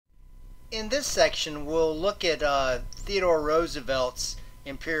In this section, we'll look at Theodore Roosevelt's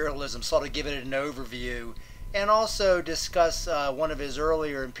imperialism, sort of give it an overview, and also discuss one of his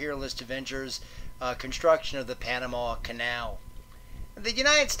earlier imperialist ventures, construction of the Panama Canal. The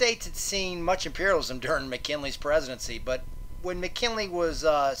United States had seen much imperialism during McKinley's presidency, but when McKinley was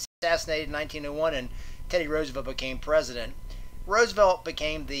assassinated in 1901 and Teddy Roosevelt became president, Roosevelt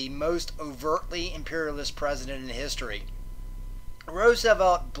became the most overtly imperialist president in history.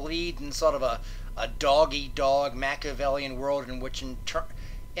 Roosevelt believed in sort of a dog-eat-dog Machiavellian world in which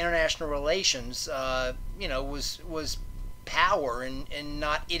international relations, was power and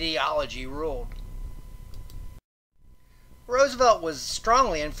not ideology ruled. Roosevelt was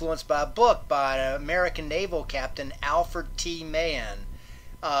strongly influenced by a book by American naval captain Alfred T. Mahan.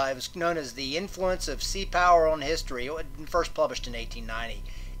 It was known as The Influence of Sea Power on History. It was first published in 1890.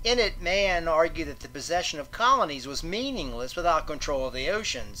 In it, Mahan argued that the possession of colonies was meaningless without control of the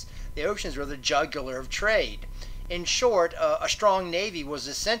oceans. The oceans were the jugular of trade. In short, a strong navy was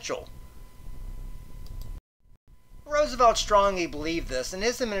essential. Roosevelt strongly believed this, and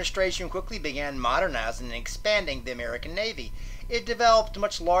his administration quickly began modernizing and expanding the American Navy. It developed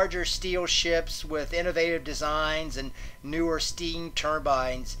much larger steel ships with innovative designs and newer steam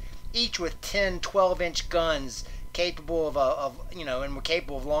turbines, each with 10, 12-inch guns capable and were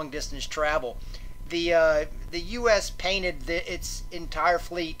capable of long-distance travel. The U.S. painted its entire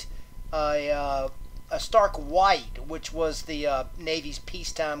fleet a stark white, which was the Navy's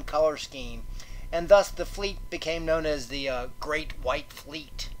peacetime color scheme, and thus the fleet became known as the Great White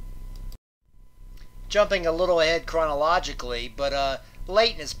Fleet. Jumping a little ahead chronologically, but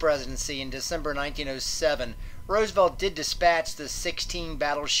late in his presidency in December 1907, Roosevelt did dispatch the 16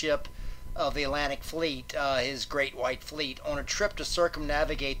 battleship of the Atlantic Fleet, his Great White Fleet, on a trip to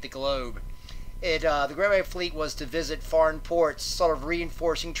circumnavigate the globe. The Great White Fleet was to visit foreign ports, sort of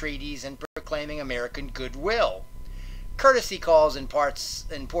reinforcing treaties and proclaiming American goodwill. Courtesy calls in ports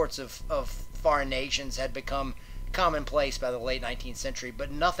of foreign nations had become commonplace by the late 19th century,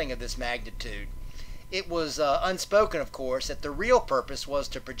 but nothing of this magnitude. It was unspoken, of course, that the real purpose was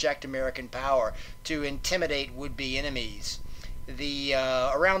to project American power, to intimidate would-be enemies. The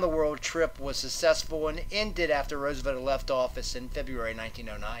around-the-world trip was successful and ended after Roosevelt left office in February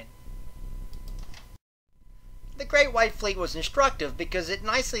 1909. The Great White Fleet was instructive because it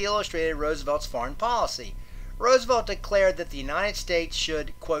nicely illustrated Roosevelt's foreign policy. Roosevelt declared that the United States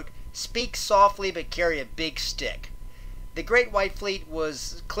should, quote, speak softly but carry a big stick. The Great White Fleet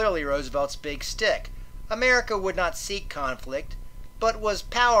was clearly Roosevelt's big stick. America would not seek conflict, but was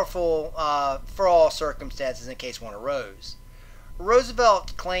powerful for all circumstances in case one arose.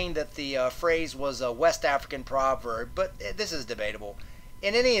 Roosevelt claimed that the phrase was a West African proverb, but this is debatable.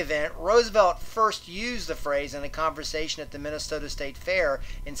 In any event, Roosevelt first used the phrase in a conversation at the Minnesota State Fair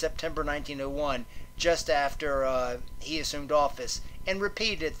in September 1901, just after he assumed office, and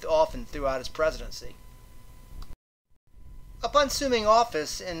repeated it often throughout his presidency. Upon assuming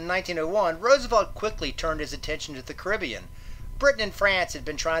office in 1901, Roosevelt quickly turned his attention to the Caribbean. Britain and France had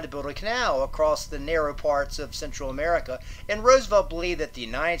been trying to build a canal across the narrow parts of Central America, and Roosevelt believed that the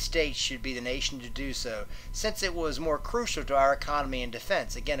United States should be the nation to do so, since it was more crucial to our economy and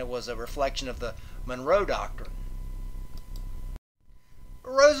defense. Again, it was a reflection of the Monroe Doctrine.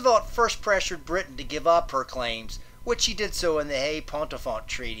 Roosevelt first pressured Britain to give up her claims, which she did so in the Hay-Pontoufant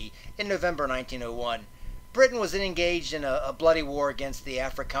Treaty in November 1901. Britain was then engaged in a bloody war against the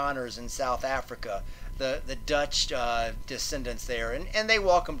Afrikaners in South Africa, the Dutch descendants there, and they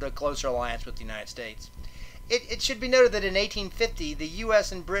welcomed a closer alliance with the United States. It should be noted that in 1850, the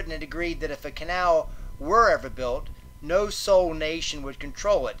U.S. and Britain had agreed that if a canal were ever built, no sole nation would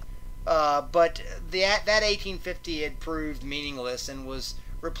control it. But that 1850 had proved meaningless and was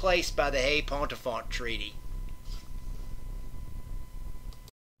replaced by the Hay-Pontoufant Treaty.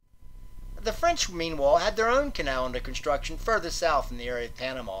 The French, meanwhile, had their own canal under construction further south in the area of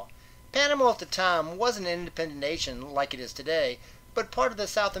Panama. Panama at the time wasn't an independent nation like it is today, but part of the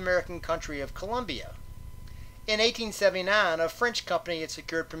South American country of Colombia. In 1879, a French company had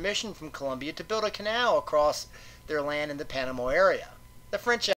secured permission from Colombia to build a canal across their land in the Panama area. The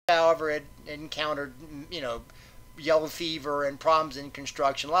French, however, had encountered, yellow fever and problems in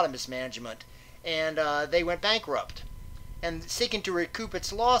construction, a lot of mismanagement, and they went bankrupt. And seeking to recoup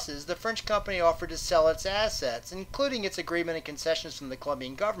its losses, the French company offered to sell its assets, including its agreement and concessions from the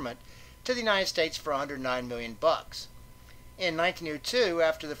Colombian government, to the United States for $109 million. In 1902,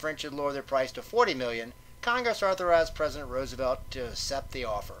 after the French had lowered their price to $40 million, Congress authorized President Roosevelt to accept the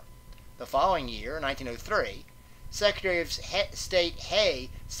offer. The following year, 1903, Secretary of State Hay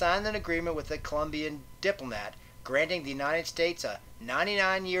signed an agreement with a Colombian diplomat granting the United States a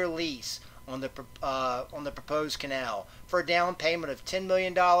 99-year lease on the proposed canal for a down payment of $10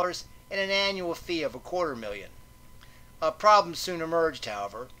 million and an annual fee of $250,000. A problem soon emerged,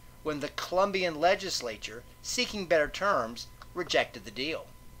 however, when the Colombian legislature, seeking better terms, rejected the deal.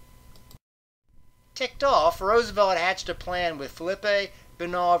 Ticked off, Roosevelt hatched a plan with Felipe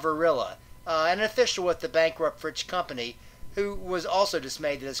Varela, an official with the bankrupt French company, who was also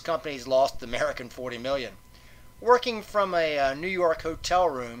dismayed that his companies lost the American $40 million. Working from a New York hotel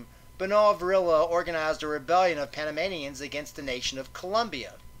room, Varela organized a rebellion of Panamanians against the nation of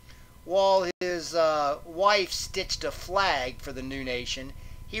Colombia. While his wife stitched a flag for the new nation,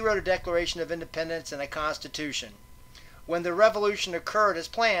 he wrote a Declaration of Independence and a Constitution. When the revolution occurred as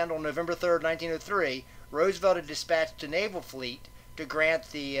planned on November 3, 1903, Roosevelt had dispatched a naval fleet to grant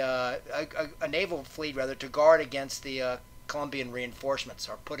a naval fleet to guard against the Colombian reinforcements,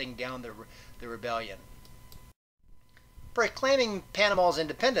 or putting down the rebellion. Proclaiming Panama's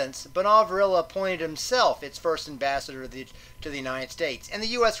independence, Varela appointed himself its first ambassador to the United States, and the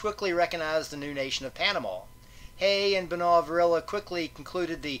U.S. quickly recognized the new nation of Panama. Hay and Varela quickly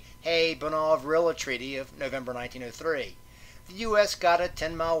concluded the Hay-Varela Treaty of November 1903. The U.S. got a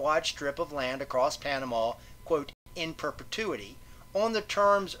 10-mile wide strip of land across Panama, quote, in perpetuity, on the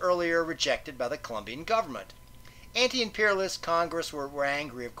terms earlier rejected by the Colombian government. Anti-imperialist Congress were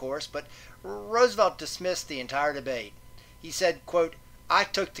angry, of course, but Roosevelt dismissed the entire debate. He said, quote, I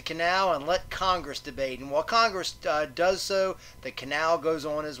took the canal and let Congress debate, and while Congress does so, the canal goes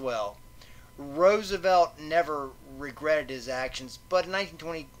on as well. Roosevelt never regretted his actions, but in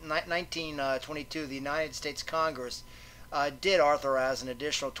 1922, the United States Congress did authorize an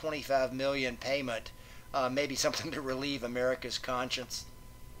additional $25 million payment, maybe something to relieve America's conscience.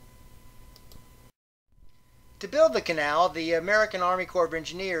 To build the canal, the American Army Corps of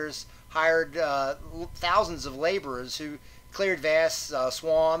Engineers hired thousands of laborers who cleared vast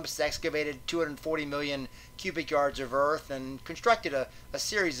swamps, excavated 240 million cubic yards of earth, and constructed a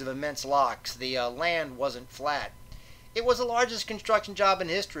series of immense locks. The land wasn't flat. It was the largest construction job in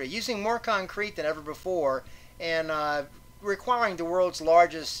history, using more concrete than ever before, and requiring the world's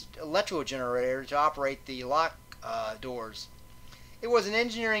largest electrical generator to operate the lock doors. It was an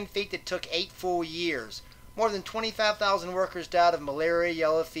engineering feat that took 8 full years. More than 25,000 workers died of malaria,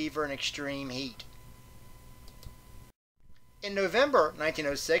 yellow fever, and extreme heat. In November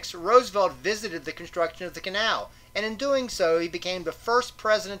 1906, Roosevelt visited the construction of the canal, and in doing so, he became the first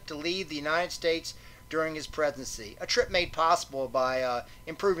president to leave the United States during his presidency, a trip made possible by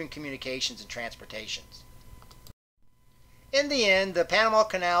improving communications and transportations. In the end, the Panama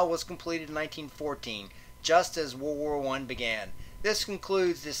Canal was completed in 1914, just as World War I began. This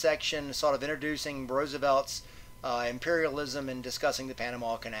concludes this section sort of introducing Roosevelt's imperialism and discussing the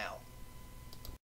Panama Canal.